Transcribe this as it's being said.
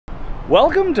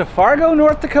Welcome to Fargo,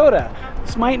 North Dakota.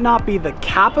 This might not be the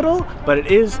capital, but it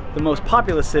is the most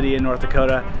populous city in North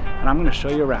Dakota, and I'm going to show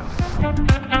you around.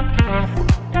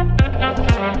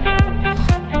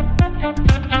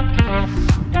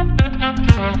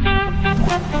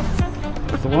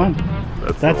 That's the one.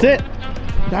 That's it.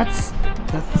 That's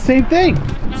the same thing.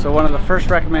 So one of the first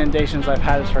recommendations I've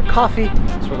had is for coffee,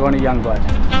 so we're going to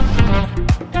Youngblood.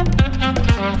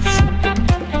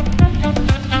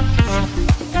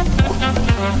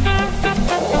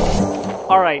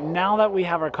 All right, now that we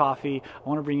have our coffee, I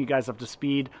want to bring you guys up to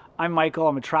speed. I'm Michael,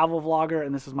 I'm a travel vlogger,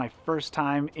 and this is my first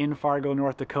time in Fargo,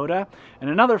 North Dakota. And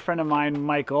another friend of mine,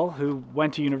 Michael, who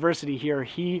went to university here,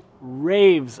 he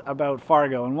raves about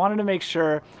Fargo and wanted to make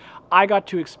sure I got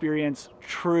to experience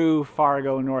true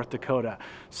Fargo, North Dakota.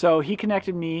 So he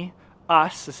connected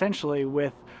us essentially,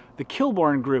 with the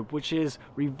Kilbourne Group, which is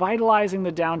revitalizing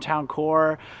the downtown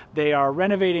core. They are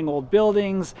renovating old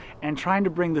buildings and trying to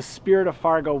bring the spirit of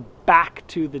Fargo back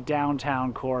to the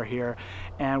downtown core here.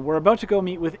 And we're about to go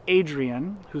meet with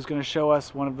Adrian, who's going to show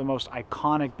us one of the most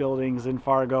iconic buildings in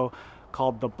Fargo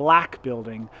called the Black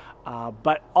Building.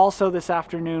 But also this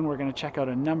afternoon, we're going to check out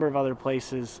a number of other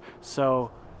places. So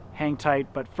hang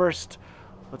tight. But first,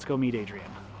 let's go meet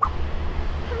Adrian.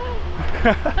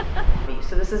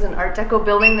 So this is an Art Deco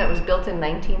building that was built in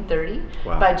 1930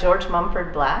 by George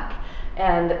Mumford Black,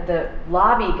 and the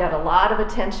lobby got a lot of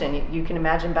attention. You can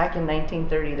imagine back in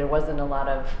 1930 there wasn't a lot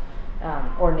of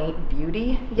ornate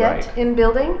beauty yet in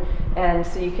building, and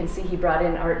so you can see he brought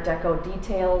in Art Deco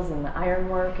details in the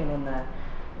ironwork and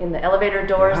in the elevator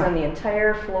doors, and the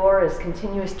entire floor is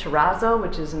continuous terrazzo,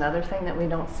 which is another thing that we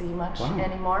don't see much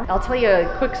anymore. I'll tell you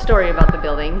a quick story about the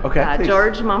building.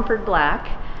 George Mumford Black,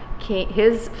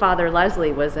 his father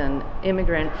Leslie was an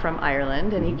immigrant from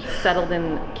Ireland, and he settled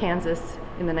in Kansas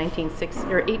in the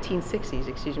 1860s,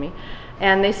 excuse me,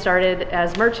 and they started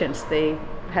as merchants. They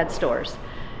had stores,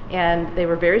 and they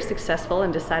were very successful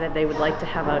and decided they would like to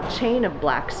have a chain of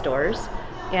black stores,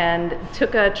 and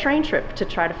took a train trip to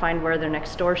try to find where their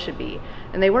next store should be.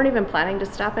 And they weren't even planning to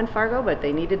stop in Fargo, but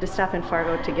they needed to stop in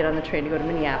Fargo to get on the train to go to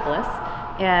Minneapolis.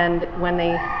 And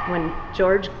when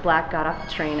George Black got off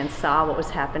the train and saw what was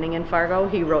happening in Fargo,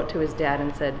 he wrote to his dad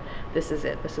and said, "This is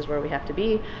it. This is where we have to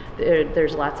be.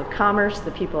 There's lots of commerce.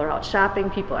 The people are out shopping.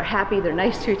 People are happy. They're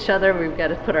nice to each other. We've got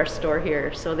to put our store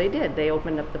here." So they did. They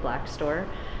opened up the Black store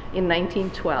in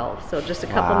 1912. So just a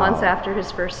couple months after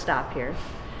his first stop here,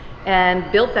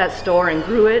 and built that store and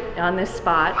grew it on this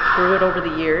spot, grew it over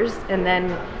the years. And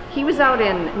then he was out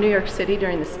in New York City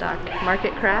during the stock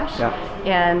market crash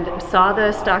and saw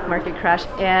the stock market crash,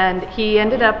 and he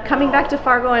ended up coming back to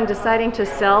Fargo and deciding to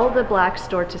sell the Black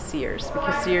store to Sears,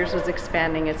 because Sears was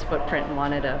expanding its footprint and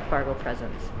wanted a Fargo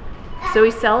presence. So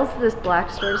he sells this Black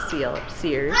store to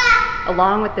Sears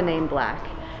along with the name Black,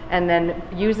 and then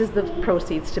uses the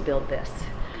proceeds to build this.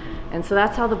 And so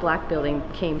that's how the Black Building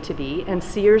came to be. And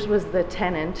Sears was the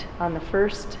tenant on the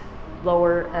first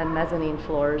lower and mezzanine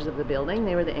floors of the building.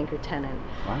 They were the anchor tenant.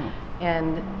 Wow.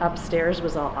 And upstairs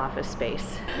was all office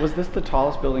space. Was this the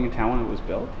tallest building in town when it was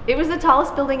built? It was the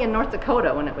tallest building in North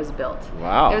Dakota when it was built.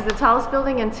 Wow. It was the tallest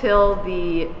building until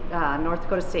the North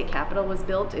Dakota State Capitol was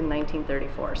built in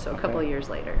 1934, so a couple of years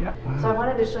later. Yeah. Wow. So I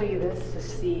wanted to show you this to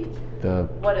see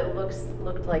what it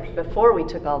looked like before we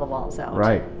took all the walls out.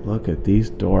 Right. Look at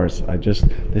these doors.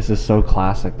 This is so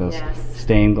classic. Those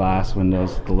stained glass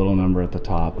windows, the little number at the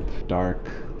top. Dark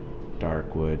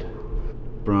wood.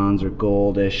 Bronze or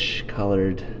goldish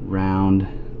colored round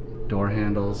door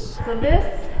handles. So this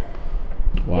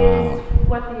is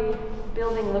what the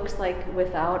building looks like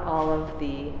without all of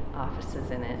the offices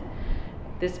in it.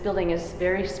 This building is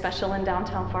very special in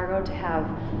downtown Fargo to have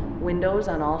windows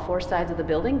on all four sides of the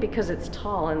building, because it's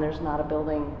tall and there's not a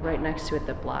building right next to it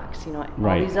that blocks. You know,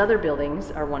 all these other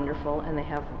buildings are wonderful, and they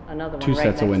have another one right next to it.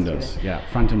 2 sets of windows,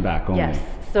 front and back only. Yes,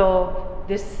 so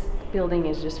this building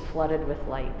is just flooded with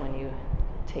light when you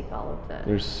take all of the...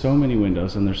 There's so many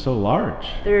windows, and they're so large.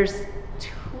 There's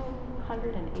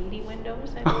 280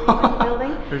 windows, I believe, in the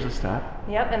building. There's a stat.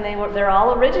 Yep, and they're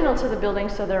all original to the building,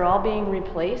 so they're all being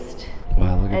replaced.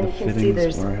 Wow, look at the fittings. And you can see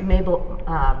there's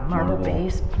marble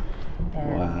base.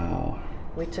 And wow.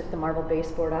 We took the marble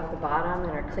baseboard off the bottom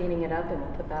and are cleaning it up, and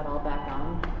we'll put that all back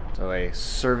on. So a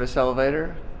service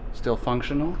elevator, still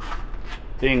functional.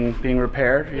 Being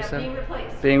repaired, you said? Being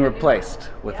replaced. Being replaced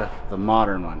with the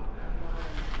modern one.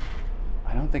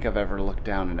 I don't think I've ever looked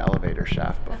down an elevator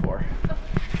shaft before.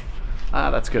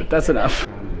 That's good. That's enough.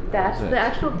 That's the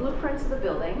actual blueprints of the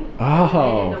building.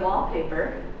 Oh. And the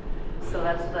wallpaper. So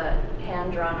that's the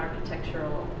hand-drawn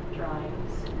architectural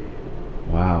drawings.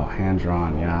 Wow,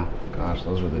 hand-drawn, yeah. Gosh,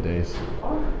 those were the days.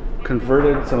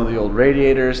 Converted some of the old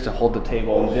radiators to hold the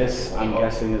table. And this, I'm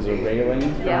guessing, is a railing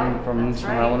from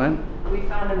some element. We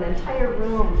found an entire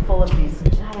room full of these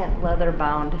giant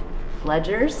leather-bound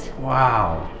ledgers.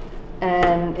 Wow.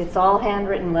 And it's all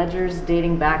handwritten ledgers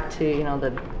dating back to, you know,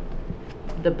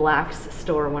 the Black's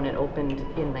store when it opened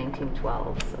in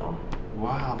 1912. So.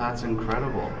 Wow, that's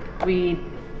incredible.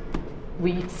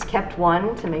 We kept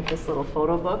one to make this little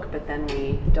photo book, but then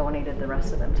we donated the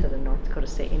rest of them to the North Dakota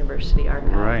State University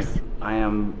archives. Right. I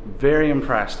am very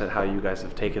impressed at how you guys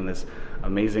have taken this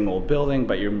amazing old building,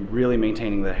 but you're really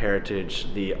maintaining the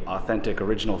heritage, the authentic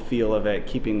original feel of it,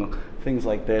 keeping things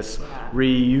like this,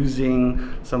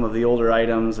 reusing some of the older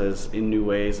items as in new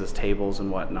ways as tables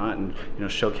and whatnot, and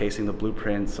showcasing the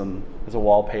blueprints and as a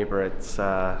wallpaper. It's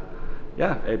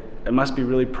it must be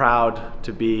really proud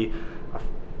to be.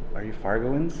 Are you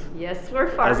Fargoans? Yes, we're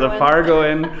Fargoans. As a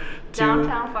Fargoan,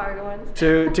 downtown Fargoans.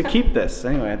 to keep this.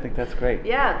 Anyway, I think that's great.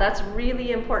 Yeah, that's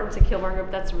really important to Kilbourne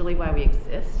Group. That's really why we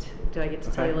exist. Do I get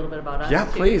to tell you a little bit about us? Yeah,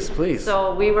 too? please.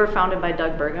 So we were founded by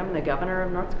Doug Burgum, the governor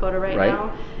of North Dakota right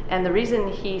now. And the reason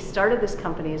he started this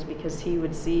company is because he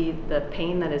would see the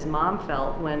pain that his mom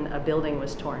felt when a building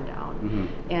was torn down.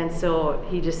 Mm-hmm. And so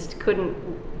he just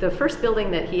couldn't. The first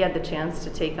building that he had the chance to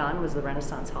take on was the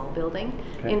Renaissance Hall building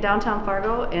in downtown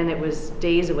Fargo, and it was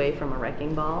days away from a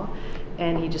wrecking ball.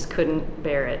 And he just couldn't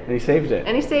bear it. And he saved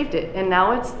it. And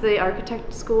now it's the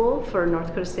architect school for North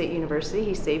Dakota State University.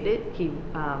 He saved it. He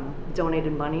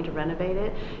donated money to renovate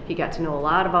it. He got to know a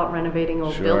lot about renovating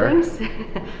old buildings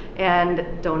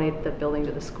and donate the building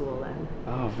to the school then.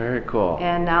 Oh, very cool.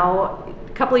 And now,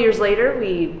 a couple of years later,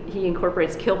 he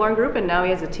incorporates Kilbourne Group, and now he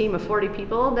has a team of 40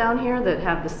 people down here that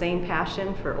have the same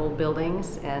passion for old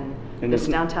buildings and this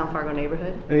downtown Fargo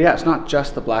neighborhood. Yeah, it's not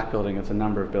just the Black building, it's a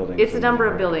number of buildings. It's a number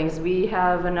of buildings. We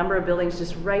have a number of buildings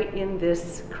just right in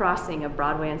this crossing of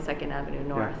Broadway and 2nd Avenue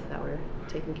North that we're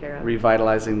taking care of.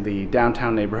 Revitalizing the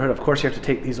downtown neighborhood. Of course, you have to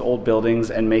take these old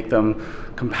buildings and make them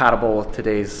compatible with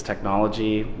today's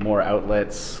technology, more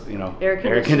outlets,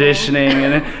 air conditioning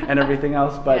and everything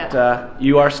else. But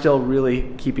you are still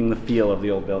really keeping the feel of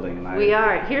the old building. And we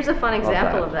are. Here's a fun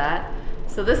example of that.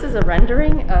 So this is a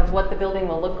rendering of what the building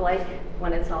will look like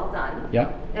when it's all done.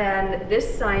 Yeah. And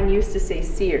this sign used to say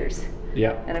Sears.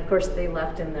 Yeah. And of course they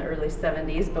left in the early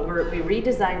 70s, but we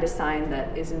redesigned a sign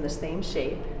that is in the same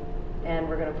shape, and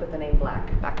we're going to put the name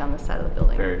Black back on the side of the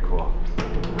building. Very cool.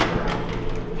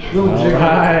 Yes. Little jiggle.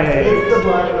 Right. It's the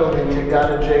Black building, you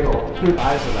gotta jiggle.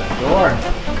 Eyes of that door.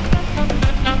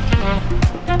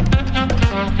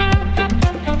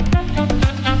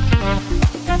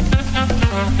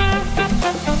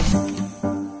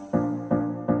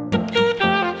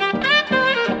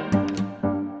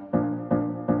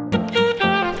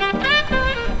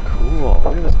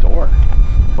 Look at this door.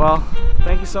 Well,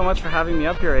 thank you so much for having me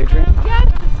up here, Adrian. Yeah,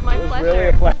 it's my pleasure. Really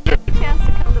a pleasure. If you get a chance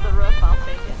to come to the roof, I'll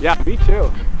take it. Yeah, me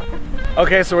too.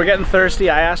 Okay, so we're getting thirsty.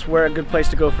 I asked where a good place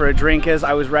to go for a drink is.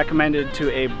 I was recommended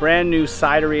to a brand new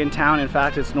cidery in town. In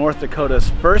fact, it's North Dakota's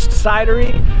first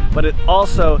cidery, but it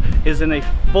also is in a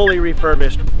fully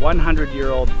refurbished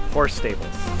 100-year-old horse stables.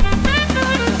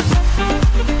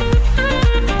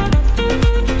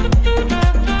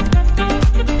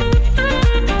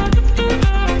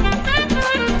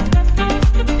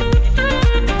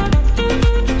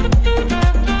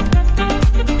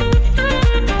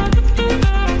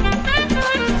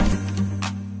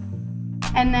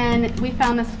 And then we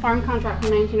found this farm contract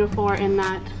from 1904 in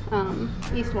that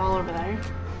east wall over there.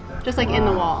 Just like in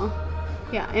the wall.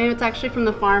 Yeah, and it's actually from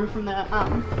the farm from the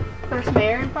first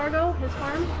mayor in Fargo, his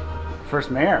farm.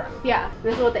 First mayor? Yeah,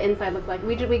 this is what the inside looked like.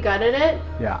 We gutted it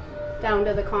down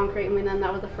to the concrete, and then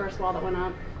that was the first wall that went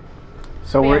up.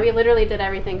 So we literally did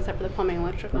everything except for the plumbing and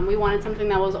electrical. And we wanted something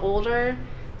that was older,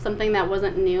 something that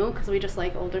wasn't new, because we just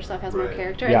like older stuff has more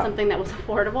character, and something that was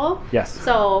affordable. Yes.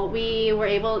 So we were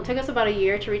able, it took us about a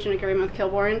year to reach an agreement with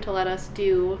Kilbourne to let us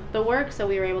do the work, so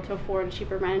we were able to afford a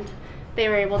cheaper rent. They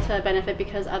were able to benefit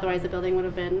because otherwise the building would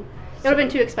have been,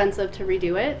 too expensive to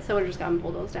redo it, so it would have just gotten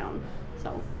bulldozed down.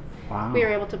 So we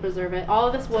were able to preserve it. All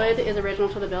of this wood is original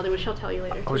to the building, which she'll tell you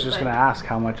later. I was just going to ask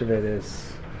how much of it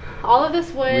is all of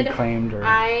this wood reclaimed, or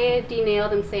I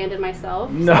denailed and sanded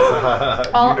myself. No.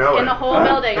 In the whole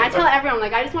building. I tell everyone,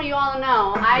 like, I just want you all to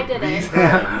know, I did it.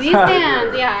 These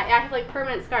hands, yeah, I have like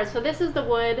permanent scars. So this is the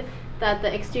wood that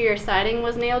the exterior siding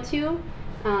was nailed to.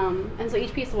 And so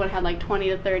each piece of wood had like 20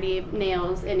 to 30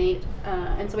 nails in it.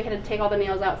 And so we had to take all the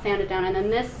nails out, sand it down, and then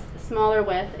this smaller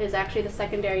width is actually the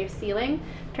secondary ceiling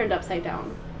turned upside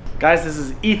down. Guys, this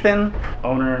is Ethan,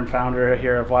 owner and founder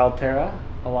here of Wild Terra,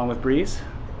 along with Breeze.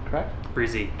 Correct?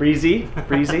 Breezy. Breezy,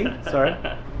 sorry.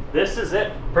 This is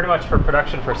it pretty much for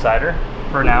production for cider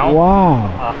for now.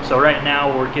 Wow. So right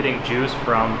now we're getting juice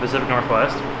from Pacific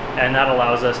Northwest, and that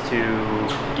allows us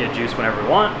to get juice whenever we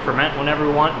want, ferment whenever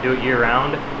we want, do it year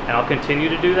round, and I'll continue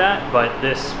to do that. But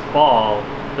this fall,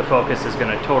 the focus is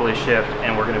going to totally shift,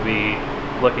 and we're going to be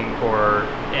looking for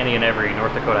any and every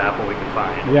North Dakota apple we can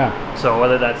find. Yeah. So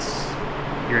whether that's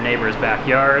your neighbor's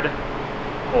backyard,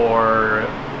 or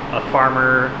a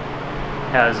farmer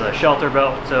has a shelter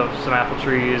built of some apple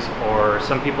trees, or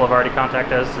some people have already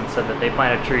contacted us and said that they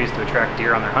planted trees to attract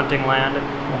deer on their hunting land.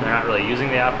 They're not really using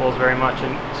the apples very much,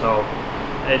 and so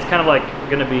it's kind of like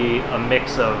going to be a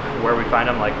mix of where we find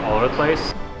them, like all over the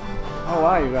place. Oh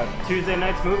wow, you got Tuesday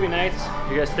nights, movie nights.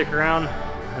 You guys stick around.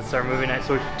 That's our movie night.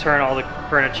 So we turn all the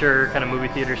furniture kind of movie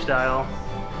theater style.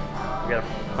 We got a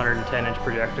 110-inch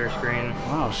projector screen.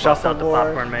 Wow, Bust out the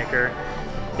shuffleboard. popcorn maker.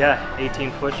 Yeah,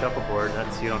 18-foot shuffleboard.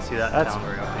 You don't see that in town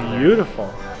very often either.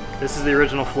 Beautiful. This is the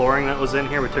original flooring that was in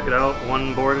here. We took it out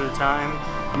one board at a time,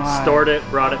 My. stored it,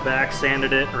 brought it back,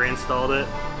 sanded it, reinstalled it.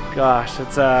 Gosh,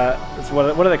 it's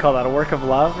what do they call that? A work of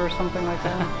love or something like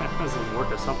that? This is a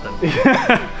work of something.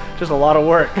 Just a lot of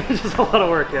work. Just a lot of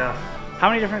work, yeah. How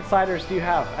many different ciders do you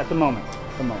have at the moment?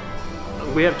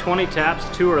 We have 20 taps,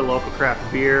 2 are local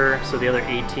craft beer, so the other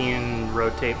 18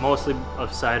 rotate, mostly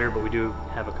of cider, but we do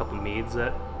have a couple meads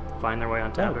that find their way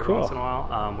on tap every once in a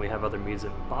while. We have other meads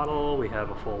in bottle, we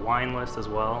have a full wine list as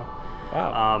well.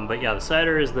 Wow. But yeah, the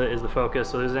cider is the focus,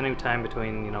 so there's any time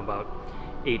between, you know, about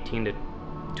 18 to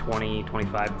 20,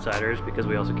 25 ciders, because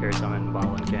we also carry some in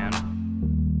bottle and can.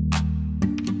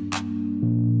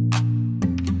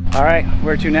 All right,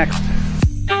 where to next?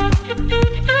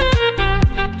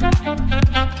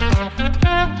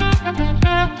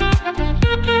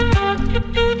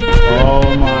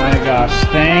 Oh my gosh,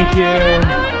 thank you.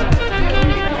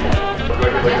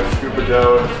 Like a scoop of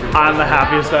dough and a scoop of I'm the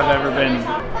happiest I've ever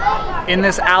been. In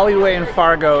this alleyway in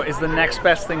Fargo is the next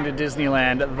best thing to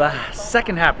Disneyland, the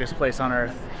second happiest place on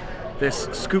earth. This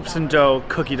Scoops and Dough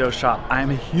cookie dough shop.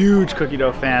 I'm a huge cookie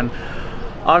dough fan.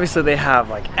 Obviously they have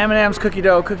like M&M's cookie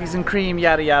dough, cookies and cream,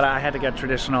 yada yada. I had to get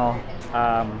traditional.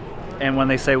 And when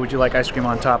they say, would you like ice cream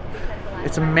on top?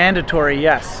 It's a mandatory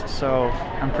yes, so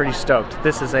I'm pretty stoked.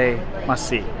 This is a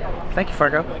must-see. Thank you,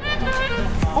 Fargo.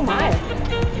 Oh my.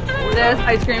 This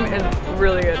ice cream is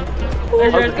really good.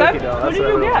 Is yours good? What did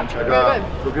you get? I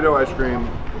got cookie dough ice cream,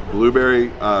 blueberry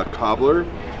cobbler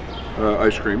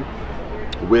ice cream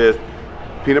with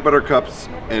peanut butter cups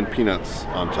and peanuts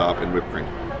on top and whipped cream.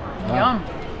 Yum.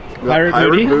 Pirate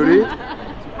Booty?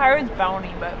 Pirate's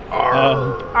bounty, but...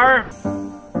 Arr.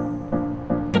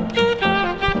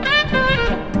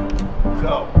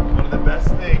 So, one of the best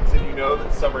things, and you know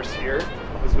that summer's here,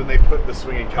 is when they put the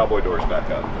swinging cowboy doors back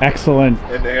up. Excellent.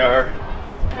 And they are...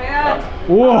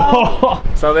 Whoa!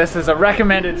 So this is a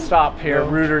recommended stop here,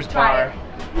 Rooter's Bar.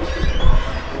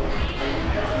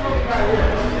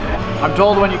 I'm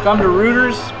told when you come to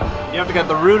Rooter's, you have to get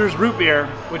the Rooter's root beer,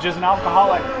 which is an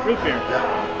alcoholic root beer.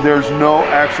 Yeah. There's no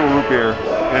actual root beer in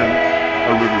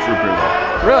a Rooter's root beer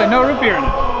though. Really? No root beer in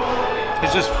it?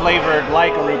 It's just flavored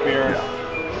like a root beer.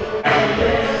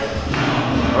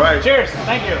 Yeah. All right. Cheers.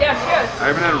 Thank you. Yeah, cheers. I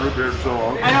haven't had a root beer in so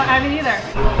long. I haven't either.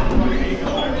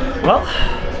 Well,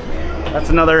 that's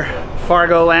another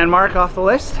Fargo landmark off the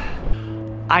list.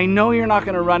 I know you're not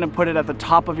going to run and put it at the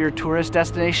top of your tourist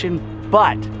destination,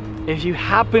 but if you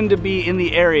happen to be in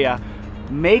the area,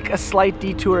 make a slight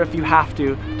detour if you have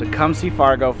to come see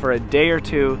Fargo for a day or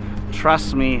two.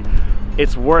 Trust me,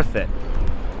 it's worth it.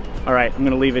 All right, I'm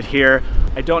going to leave it here.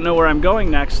 I don't know where I'm going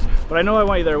next, but I know I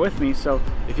want you there with me, so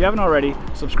if you haven't already,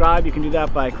 subscribe. You can do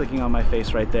that by clicking on my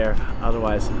face right there.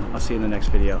 Otherwise, I'll see you in the next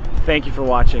video. Thank you for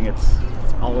watching. It's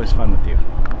always fun with you.